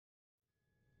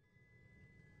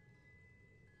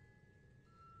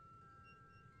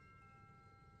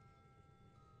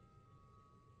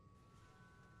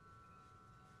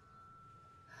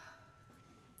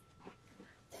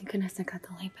Thank goodness I got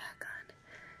the light back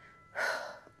on.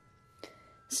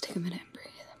 Just take a minute and breathe.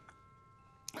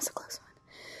 That's a close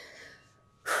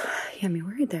one. You had me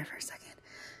worried there for a second.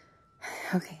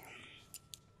 Okay.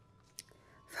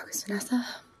 Focus, Vanessa.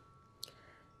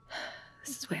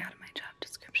 This is way out of my job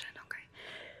description, okay?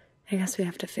 I guess we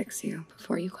have to fix you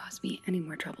before you cause me any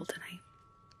more trouble tonight.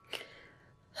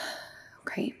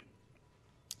 Okay.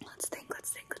 Let's think.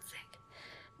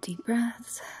 Deep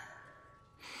breaths.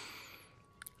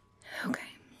 Okay.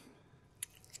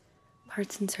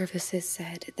 Parts and Services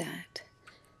said that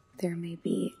there may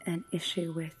be an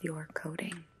issue with your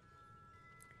coding.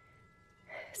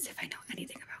 As if I know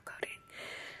anything about coding.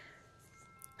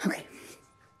 Okay.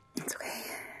 It's okay.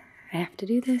 I have to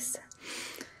do this.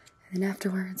 And then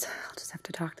afterwards, I'll just have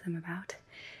to talk to them about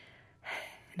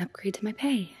an upgrade to my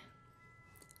pay.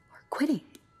 Or quitting.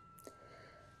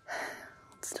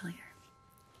 Hold still here.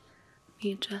 Let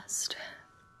me adjust.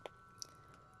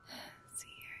 Let's see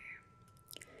here.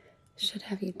 Should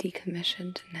have you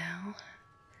decommissioned now.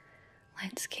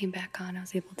 Lights came back on. I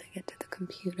was able to get to the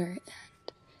computer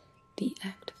and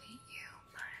deactivate you,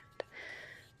 but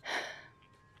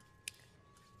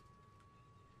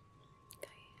okay.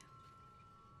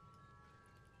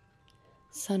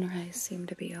 Sunrise seemed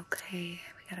to be okay.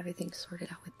 We got everything sorted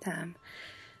out with them,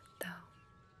 though.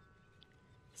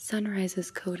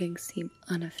 Sunrise's coding seemed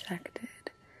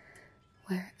unaffected,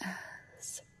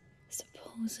 whereas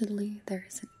supposedly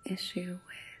there's an issue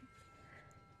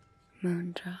with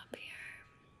Moondrop here.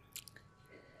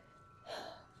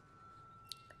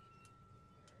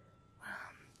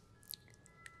 Well,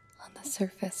 on the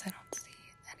surface, I don't see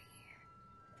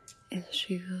any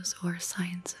issues or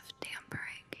signs of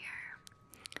tampering here.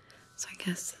 So I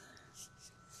guess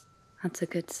that's a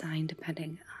good sign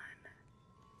depending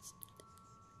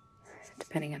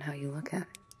on how you look at it.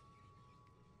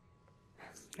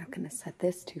 I'm not going to set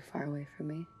this too far away from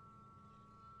me.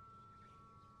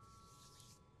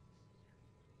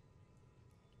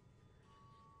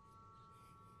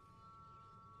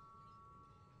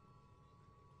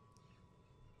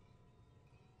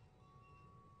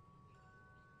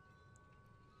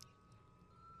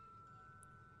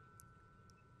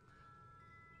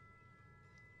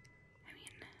 I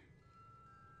mean,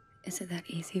 is it that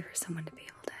easy for someone to be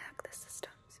able to hack the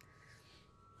systems?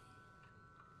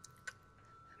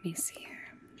 Let me see here.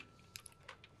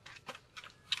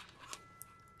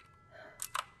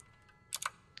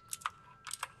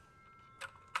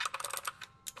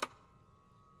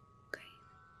 Okay.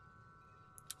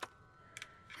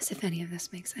 As if any of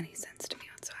this makes any sense to me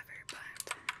whatsoever,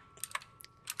 but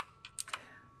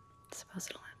I suppose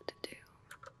it'll have to do.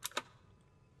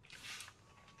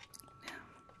 Now,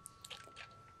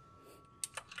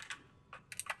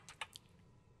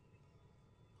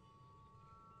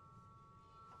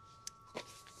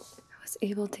 I was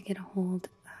able to get a hold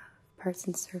of Parts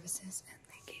and Services, and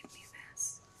they gave me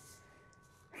this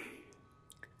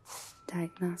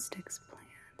diagnostics plan,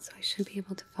 so I should be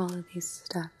able to follow these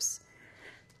steps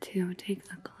to take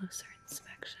a closer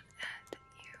inspection at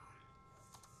you.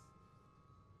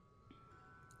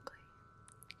 Okay.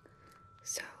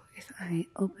 So if I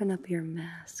open up your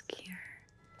mask here,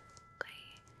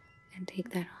 okay, and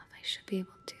take that off, I should be able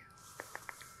to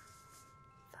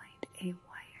find a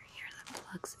wire here that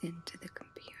plugs into the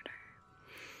computer.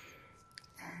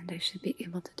 And I should be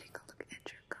able to take a look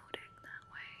at your coding that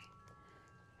way.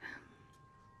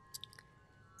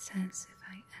 It says if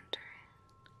I enter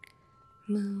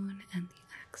in Moon and the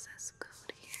access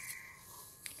code here,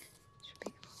 I should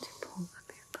be able to pull up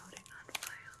your coding on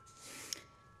file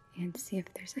and see if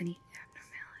there's any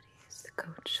abnormalities. The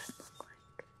code should look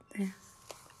like this.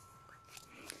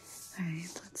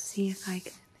 Alright, let's see if I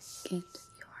can get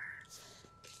your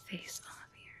face off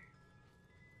here.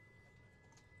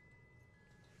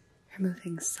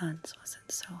 Removing suns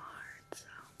wasn't so hard, so.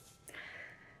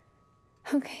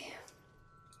 Okay.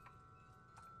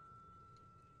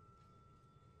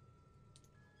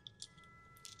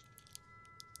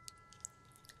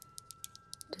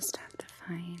 Just have to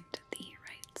find the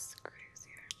right screws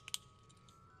here.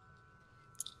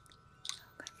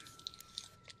 Okay.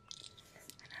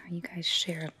 I know you guys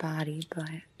share a body,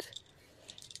 but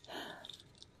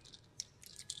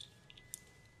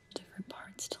different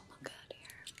parts to look at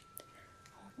here.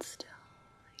 Hold still.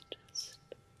 I just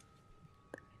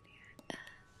come in here and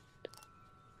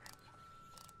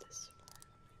this one.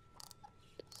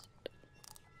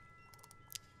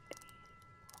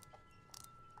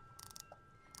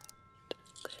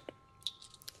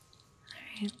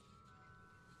 Alright,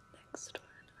 next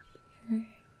one up here.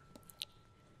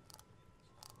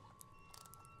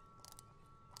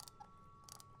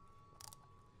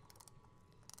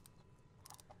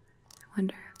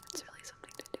 wonder if it's really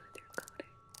something to do with your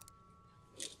coding.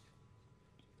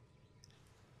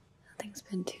 Nothing's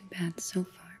been too bad so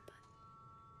far, but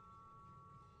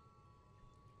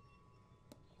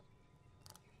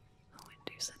I wouldn't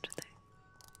do such a thing.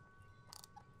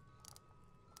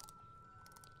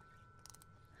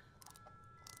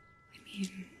 I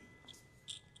mean,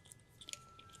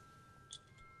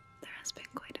 there has been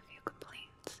quite a few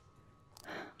complaints.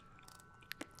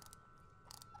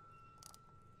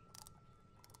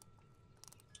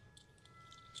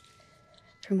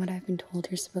 From what I've been told,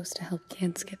 you're supposed to help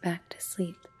kids get back to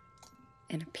sleep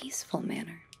in a peaceful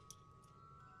manner.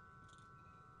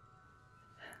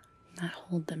 Not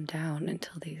hold them down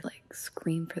until they, like,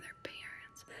 scream for their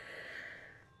parents.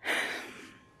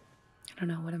 I don't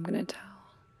know what I'm gonna tell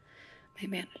my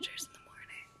managers in the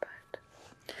morning,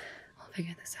 but I'll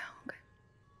figure this out, okay?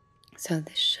 So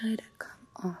this should come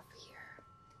off here.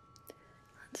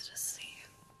 Let's just see.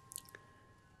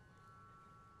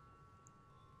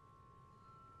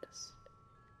 Just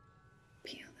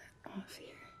peel that off here.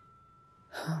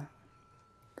 Oh,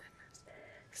 goodness.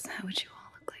 Is that what you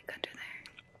all look like under there?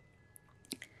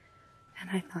 And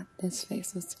I thought this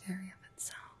face was scary of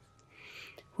itself.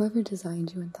 Whoever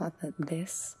designed you and thought that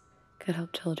this could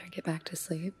help children get back to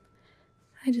sleep,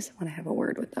 I just want to have a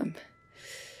word with them.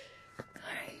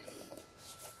 Alright.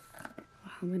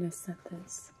 Well, I'm going to set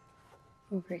this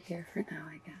over here for now,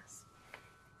 I guess.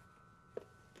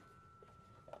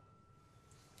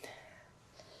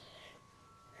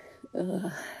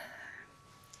 Ugh.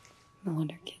 No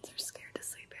wonder kids are scared to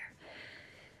sleep here.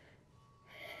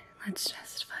 Let's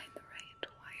just find the right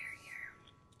wire here.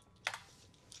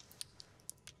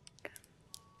 Okay.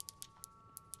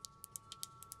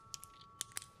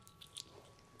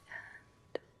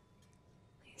 And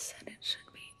they said it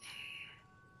should be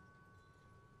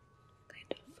a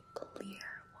kind of clear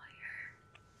wire.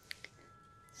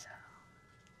 So,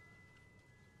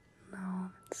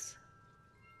 no, it's...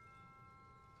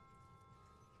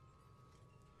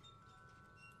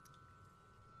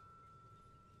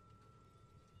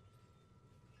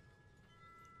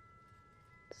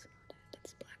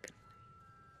 It's black and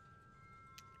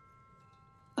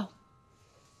white. Oh,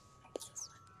 what's this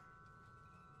one?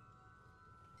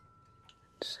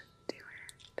 It should do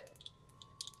it.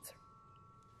 So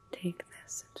take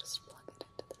this and just plug it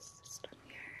into the system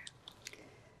here.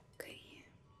 Okay.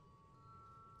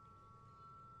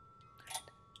 Good.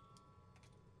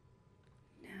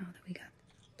 Now that we got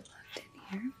plugged in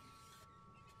here,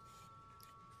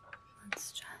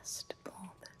 let's just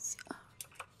pull this up.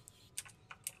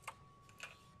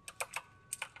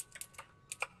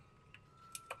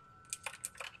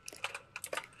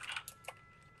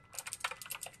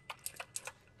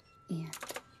 And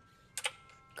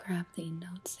grab the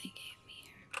notes they gave me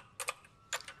here.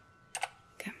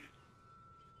 Okay.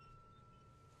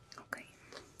 Okay.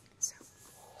 So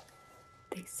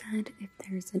they said if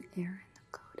there's an error in the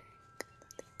coding,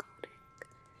 that the coding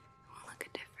will look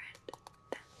different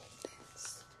than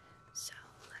this. So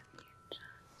let me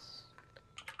just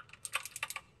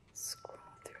scroll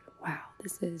through. Wow,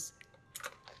 this is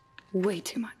way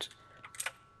too much.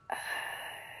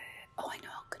 Oh, I know.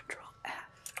 I'll Control F.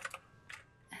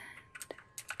 And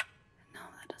no,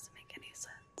 that doesn't make any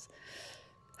sense.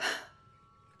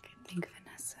 Okay, think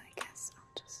Vanessa, I guess.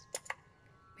 I'll just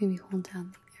maybe hold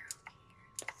down the arrow here.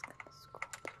 Just gonna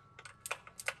scroll down.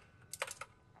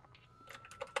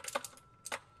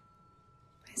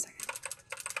 Wait a second.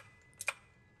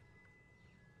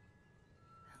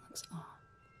 That looks off.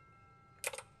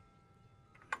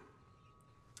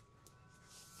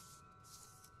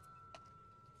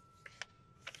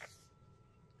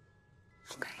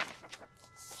 Okay,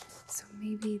 so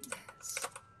maybe this,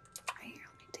 right here,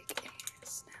 let me take a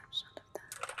snapshot of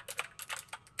that.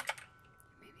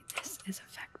 Maybe this is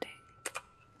affecting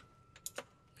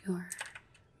your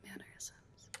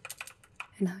mannerisms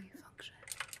and how you function.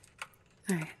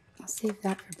 Alright, I'll save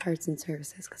that for parts and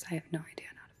services because I have no idea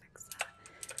how to fix that.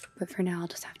 But for now, I'll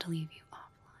just have to leave you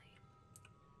offline.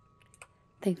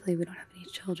 Thankfully, we don't have any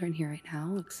children here right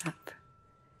now except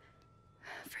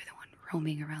for the one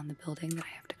roaming around the building that I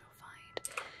have to go find.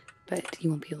 But you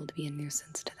won't be able to be a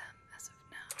nuisance to them as of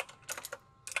now.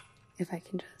 If I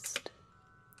can just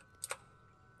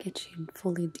get you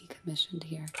fully decommissioned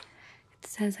here. It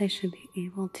says I should be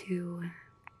able to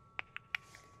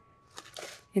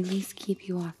at least keep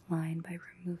you offline by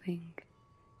removing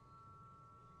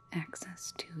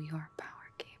access to your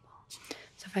power cable.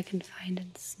 So if I can find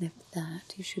and snip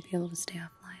that, you should be able to stay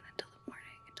offline until the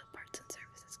morning, until parts and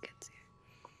services gets here.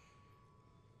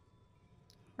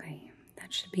 Okay,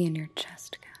 that should be in your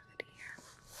chest cavity here.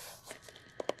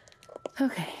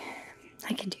 Okay,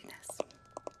 I can do this.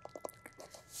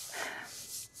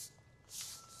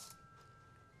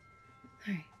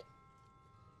 All right.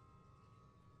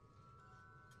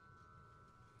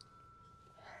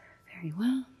 Very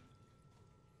well.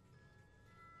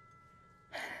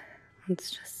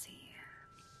 Let's just see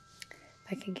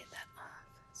if I can get that off.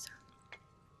 So,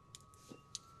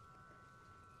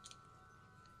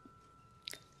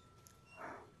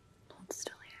 hold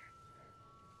still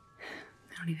here.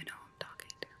 I don't even know who I'm talking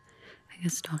to. I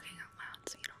guess talking out loud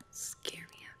so you don't scare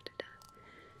me half to death.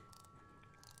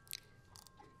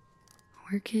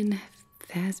 Work in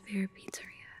Fazbear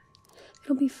Pizzeria.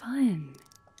 It'll be fun.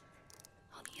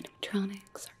 All the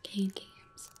animatronics, arcade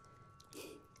games.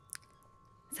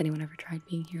 Has anyone ever tried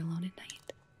being here alone at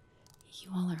night?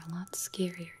 You all are a lot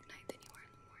scarier at night than you are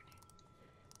in the morning.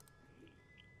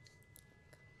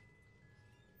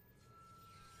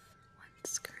 One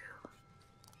screw.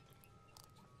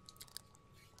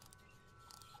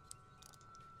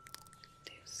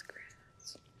 Two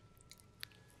screws.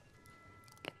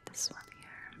 Get this one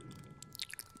here.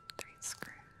 Three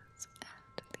screws. And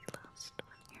the last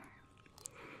one here.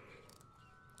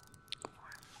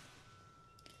 Four.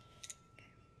 Okay.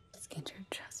 Let's get your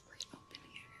chest plate open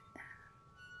here.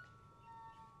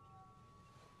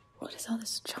 What is all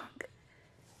this junk?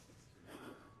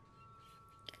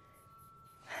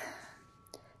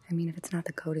 I mean, if it's not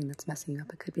the coating that's messing you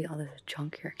up, it could be all the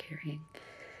junk you're carrying.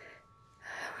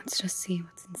 Let's just see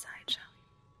what's inside, shall we?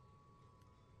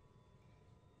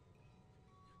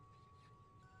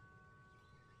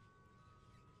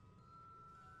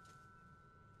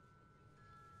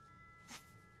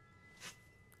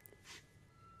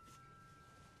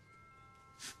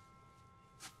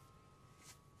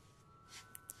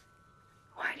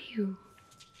 Why do you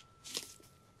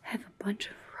have a bunch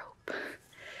of rope?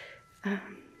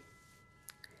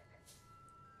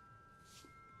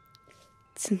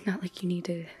 It's not like you need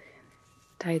to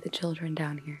tie the children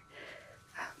down here.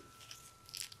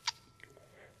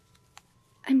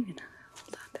 I'm gonna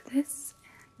hold on to this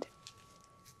and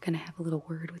gonna have a little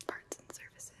word with parts and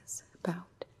services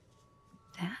about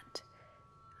that.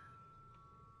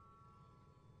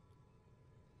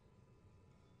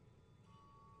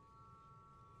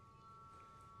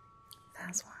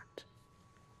 That's what.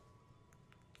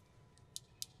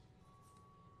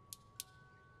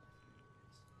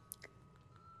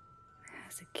 It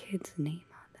has a kid's name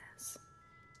on this.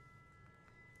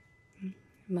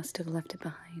 Must have left it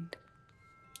behind.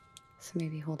 So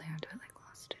maybe holding on to it like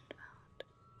lost and found.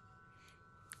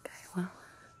 Okay, well,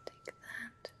 take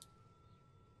that.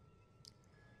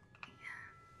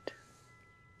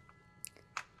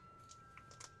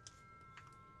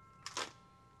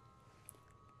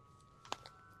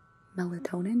 And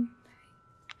melatonin?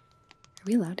 Are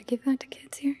we allowed to give that to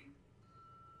kids here?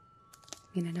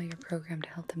 I mean, I know you're programmed to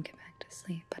help them get back to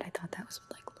sleep, but I thought that was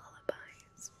like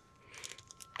lullabies.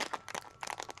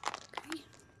 Okay.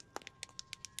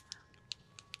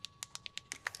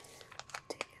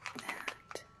 Take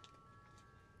that.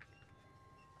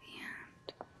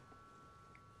 And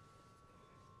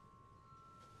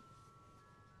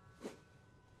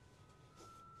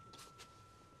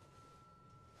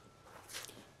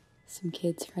some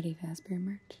Kids Freddy Fazbear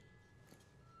merch.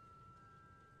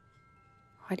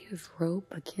 Why do you have rope,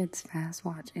 a kid's fast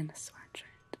watch, and a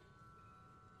sweatshirt?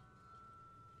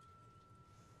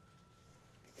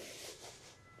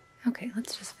 Okay,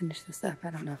 let's just finish this up. I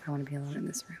don't know if I want to be alone in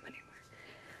this room anymore.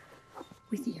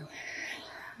 With you.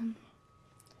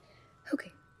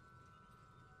 Okay.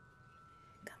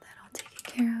 Got that all taken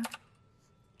care of.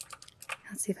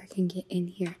 Let's see if I can get in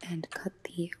here and cut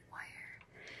the wire.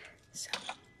 So,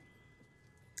 I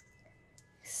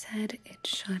said it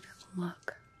should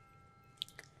look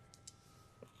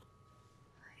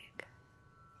like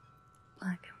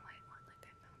black and white one like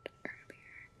I found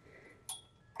earlier.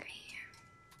 Okay.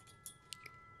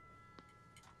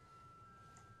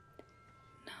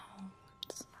 No,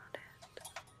 it's not it.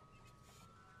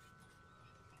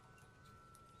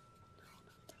 No,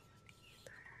 not that one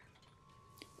either.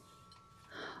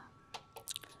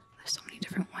 There's so many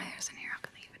different wires in here, how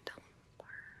can they even tell them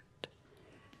apart?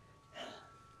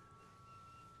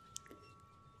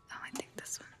 Oh, I think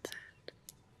this one's it.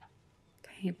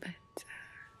 Okay, but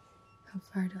how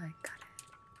far do I cut it?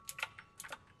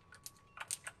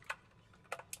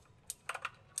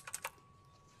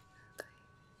 Okay.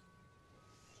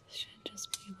 I should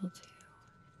just be able to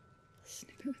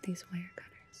snip it with these wire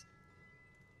cutters.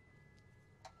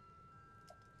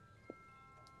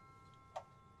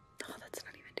 Oh, that's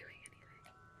not even doing anything.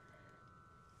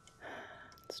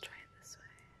 Let's try it this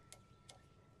way.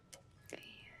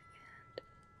 Okay, and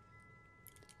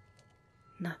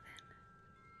nothing.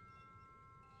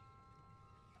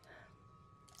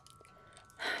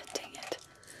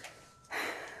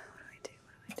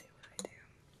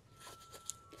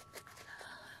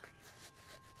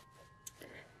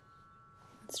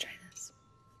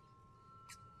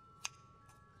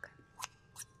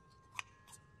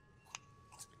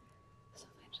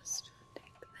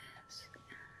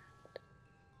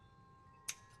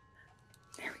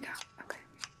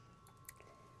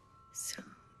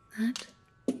 that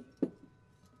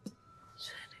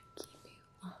should keep you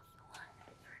offline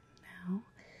for now.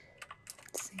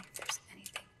 Let's see if there's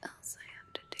anything else I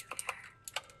have to do here.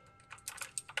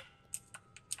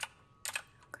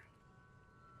 Okay.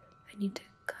 I need to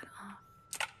cut off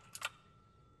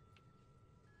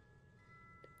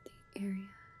the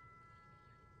area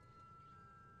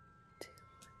to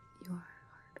your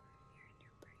hardware here in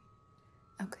your brain.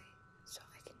 Okay, so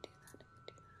I can do that.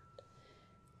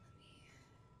 Let me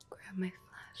grab my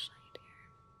flashlight here.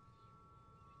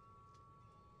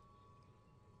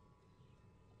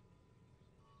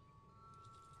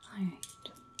 Alright.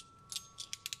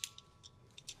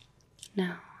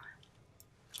 Now,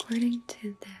 according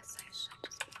to this, I should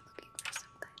just be looking for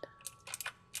some kind of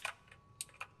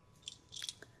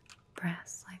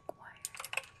brass-like wire.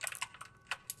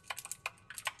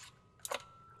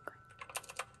 Okay.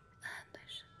 And I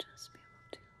should just be able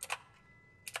to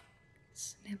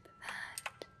snip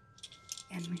that,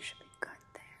 and we should be good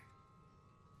there.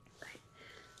 Okay.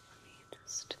 Let me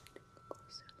just take a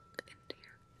closer look into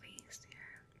your face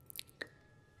here.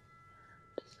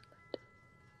 Just going to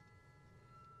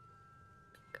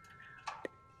peek around.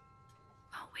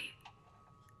 Oh wait,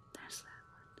 there's that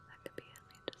one. That could be it.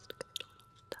 Let me just get a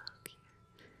little tug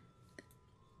here.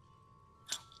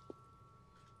 Oh.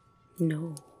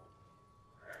 No.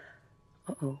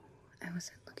 Uh-oh. I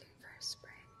wasn't looking for a spring.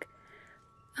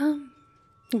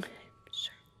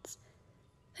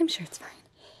 I'm sure it's fine.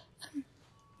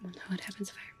 We'll know what happens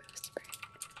if I remove a spring.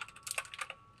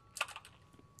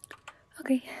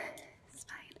 Okay, it's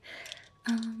fine.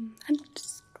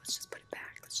 Let's just put it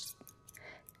back. It's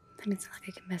not like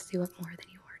I can mess you up more than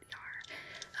you already are.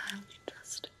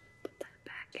 Just put that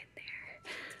back in there.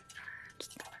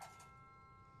 Just gonna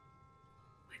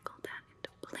wiggle that into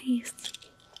place.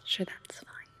 Sure, that's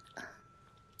fine.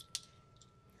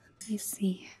 Let me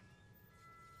see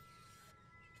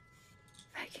if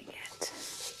I can get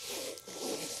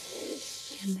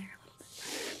in there a little bit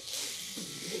better.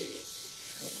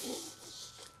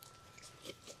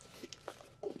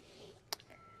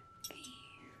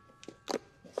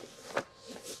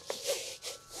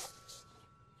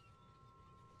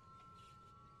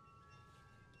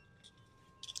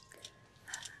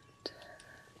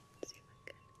 Let's see if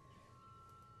I can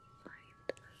find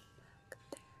that back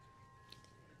there.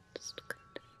 Just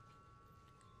kind of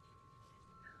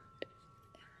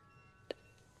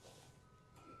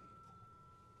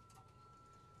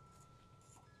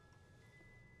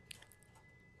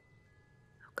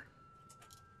okay.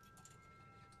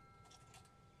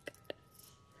 Good.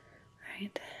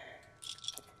 Alright.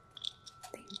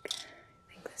 I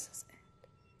think this is it.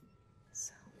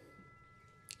 So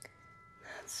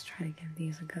let's try to give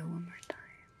these a go one more time.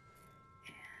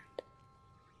 And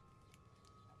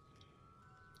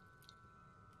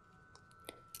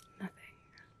nothing.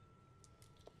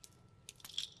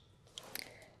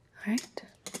 Alright.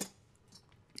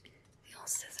 The old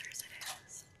scissors it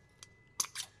is.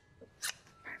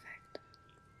 Perfect.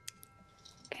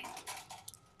 Okay.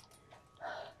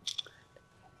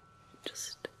 Good.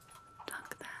 Just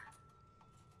tuck that.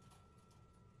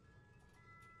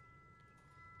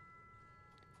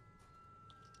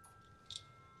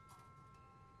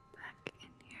 Back in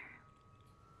here.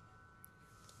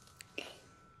 Okay.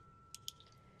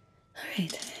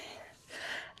 Alright.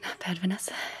 Not bad,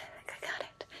 Vanessa. I think I got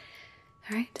it.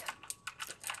 Alright.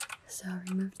 So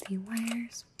remove the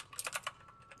wires.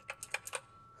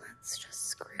 Let's just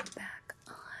screw back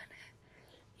on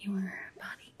your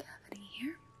body cavity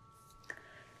here.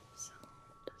 So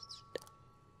just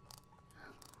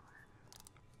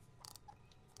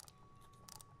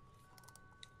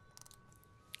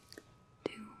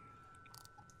two.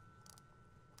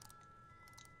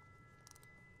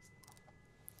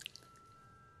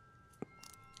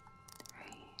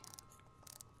 Three.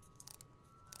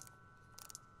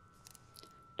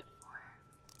 To four.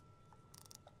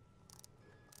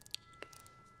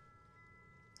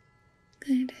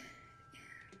 Good.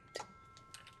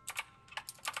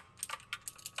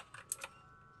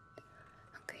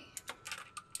 Okay.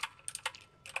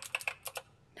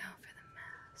 Now for the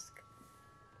mask.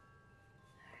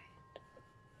 Alright.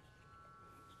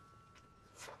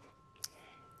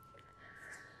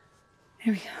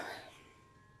 There we go.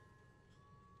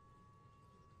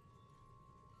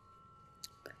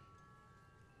 Okay.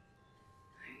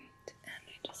 Alright, and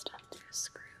we just have to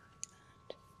screw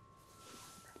that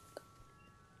back.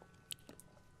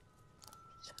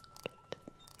 So get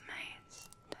nice,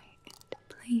 tight into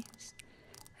place,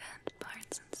 and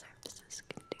parts and surfaces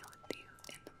can deal with you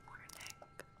in the morning.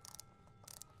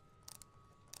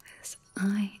 As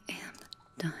I am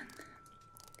done.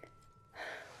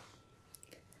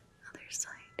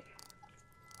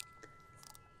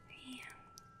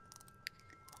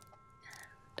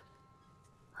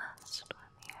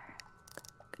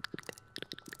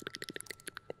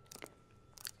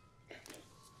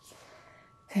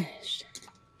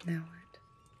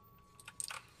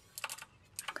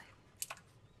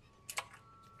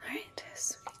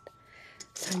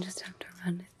 I just have to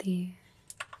run the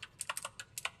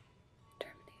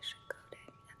termination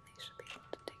coding and they should be able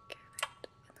to take care of it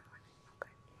in the morning.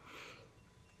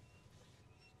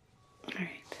 Okay.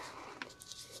 Alright.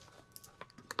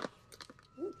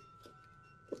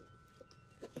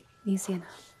 Easy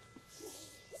enough.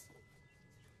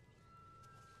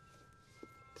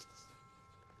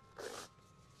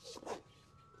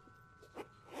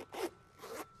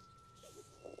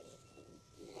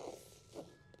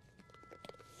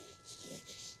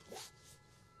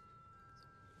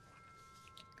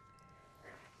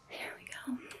 Here we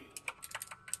go.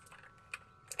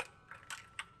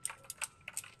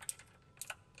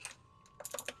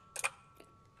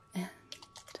 And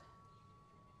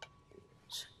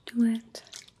should do it.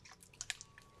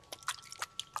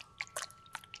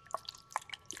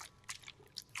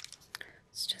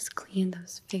 Let's just clean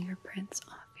those fingerprints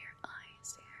off your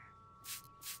eyes here.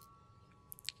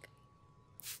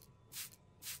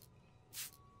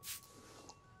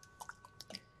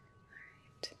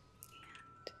 Alright,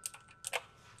 and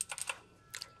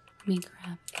let me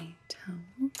grab a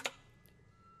towel.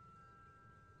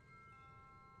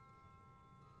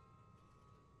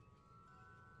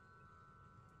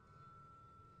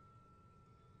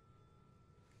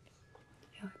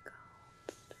 Here we go.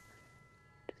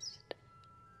 Just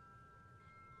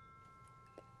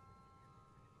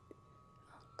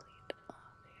all cleaned off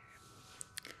here.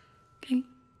 Okay.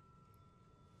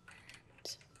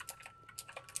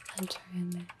 And enter in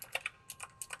there.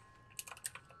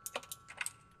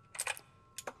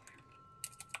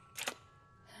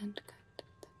 And good.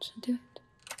 That should do it.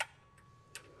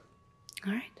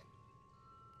 Alright.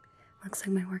 Looks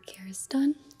like my work here is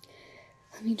done.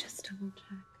 Let me just double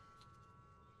check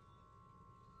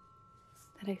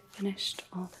that I finished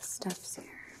all the steps here.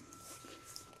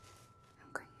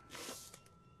 Okay.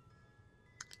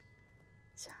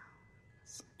 So,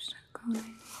 snip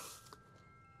coding.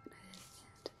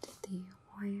 And did the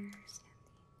wires and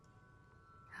the...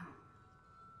 Oh.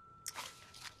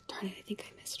 Darn it, I think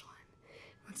I missed one.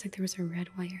 Looks like there was a red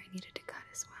wire I needed to cut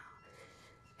as well.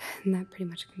 And that pretty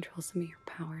much controls some of your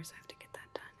powers. I have to get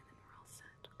that done and then we're all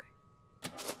set. Okay.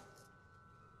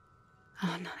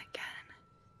 Oh, not again.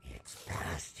 It's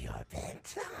past your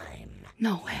bedtime.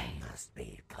 No way. You must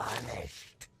be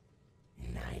punished.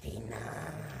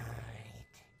 Nighty-night.